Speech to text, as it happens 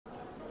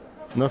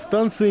На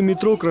станции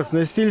метро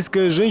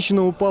Красносельская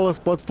женщина упала с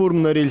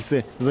платформы на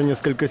рельсы. За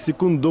несколько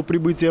секунд до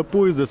прибытия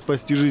поезда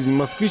спасти жизнь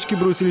москвички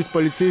бросились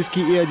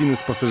полицейские и один из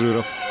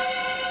пассажиров.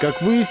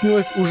 Как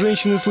выяснилось, у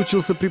женщины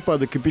случился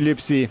припадок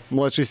эпилепсии.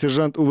 Младший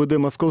сержант УВД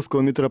московского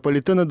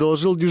метрополитена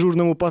доложил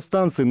дежурному по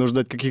станции, но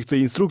ждать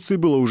каких-то инструкций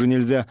было уже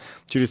нельзя.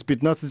 Через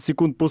 15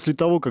 секунд после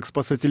того, как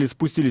спасатели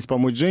спустились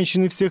помочь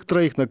женщине, всех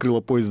троих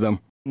накрыло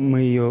поездом.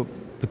 Мы ее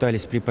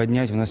пытались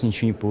приподнять, у нас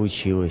ничего не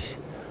получилось.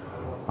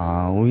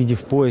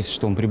 Увидев поезд,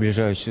 что он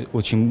приближается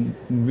очень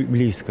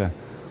близко,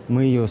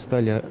 мы ее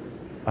стали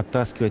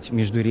оттаскивать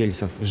между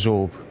рельсов в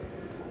желоб,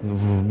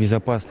 в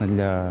безопасное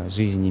для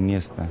жизни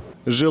место.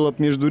 Желоб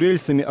между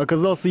рельсами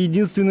оказался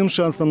единственным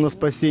шансом на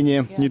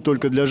спасение. Не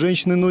только для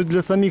женщины, но и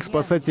для самих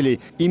спасателей.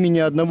 Имени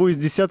одного из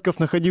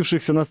десятков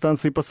находившихся на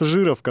станции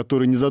пассажиров,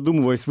 который, не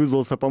задумываясь,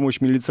 вызвался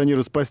помочь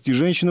милиционеру спасти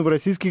женщину, в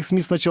российских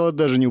СМИ сначала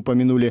даже не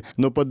упомянули.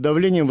 Но под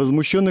давлением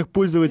возмущенных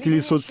пользователей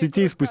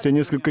соцсетей спустя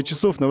несколько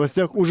часов в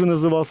новостях уже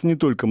назывался не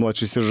только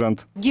младший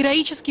сержант.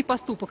 Героический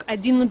поступок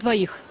 1 на 2.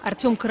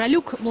 Артем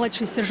Королюк,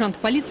 младший сержант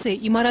полиции,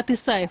 и Марат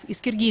Исаев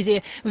из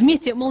Киргизии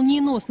вместе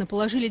молниеносно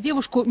положили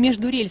девушку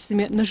между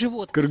рельсами на живот.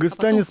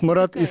 Кыргызстанец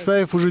Марат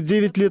Исаев уже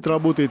 9 лет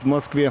работает в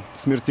Москве.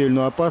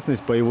 Смертельную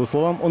опасность, по его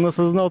словам, он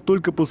осознал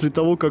только после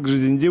того, как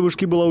жизнь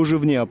девушки была уже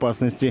вне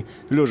опасности,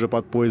 лежа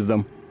под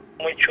поездом.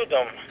 Мы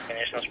чудом,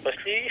 конечно,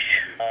 спаслись.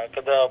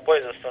 Когда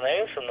поезд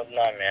остановился над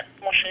нами,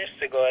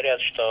 машинисты говорят,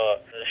 что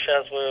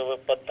сейчас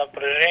вы под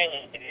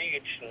напряжением,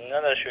 двигаетесь, не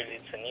надо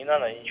шевелиться, не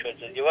надо ничего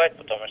задевать,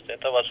 потому что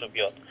это вас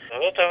убьет.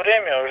 В это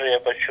время уже я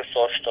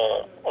почувствовал,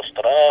 что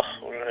страх,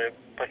 уже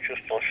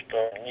почувствовал, что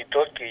не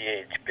только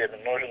ей теперь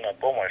нужна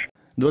помощь.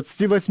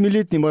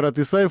 28-летний Марат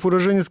Исаев –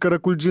 уроженец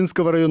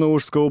Каракульджинского района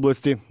Ошской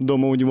области.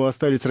 Дома у него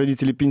остались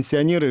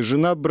родители-пенсионеры,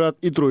 жена, брат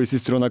и 3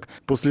 сестренок.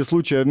 После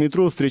случая в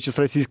метро встречи с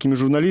российскими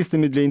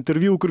журналистами для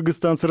интервью у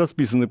кыргызстанца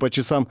расписаны по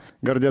часам.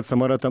 Гордятся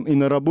Маратом и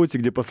на работе,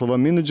 где, по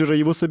словам менеджера,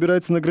 его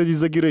собираются наградить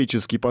за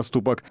героический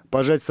поступок.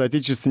 Пожать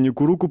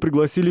соотечественнику руку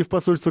пригласили в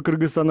посольство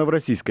Кыргызстана в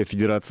Российской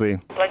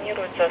Федерации.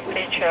 Планируется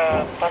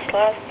встреча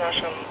посла с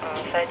нашим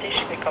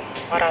соотечественником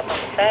Маратом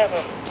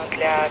Исаевым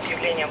для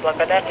объявления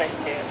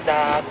благодарности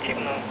за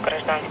активную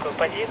гражданскую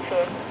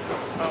позицию,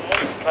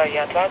 мужество и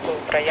отвагу,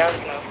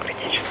 проявленную в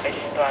критической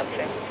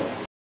ситуации.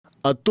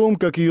 О том,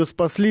 как ее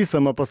спасли,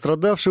 сама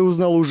пострадавшая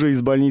узнала уже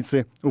из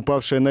больницы.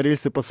 Упавшая на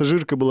рельсы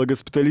пассажирка была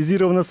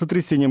госпитализирована с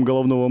сотрясением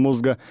головного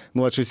мозга.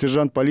 Младший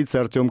сержант полиции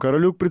Артем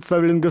Королюк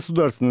представлен в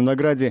государственной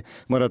награде.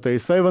 Марата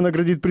Исаева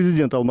наградит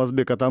президент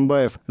Алмазбек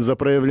Атамбаев. За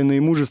проявленное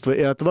мужество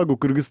и отвагу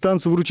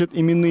кыргызстанцу вручат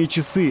именные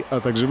часы, а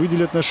также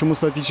выделят нашему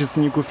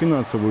соотечественнику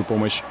финансовую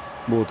помощь.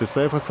 Булат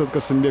Исаев, Асад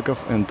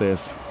Касымбеков,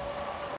 НТС.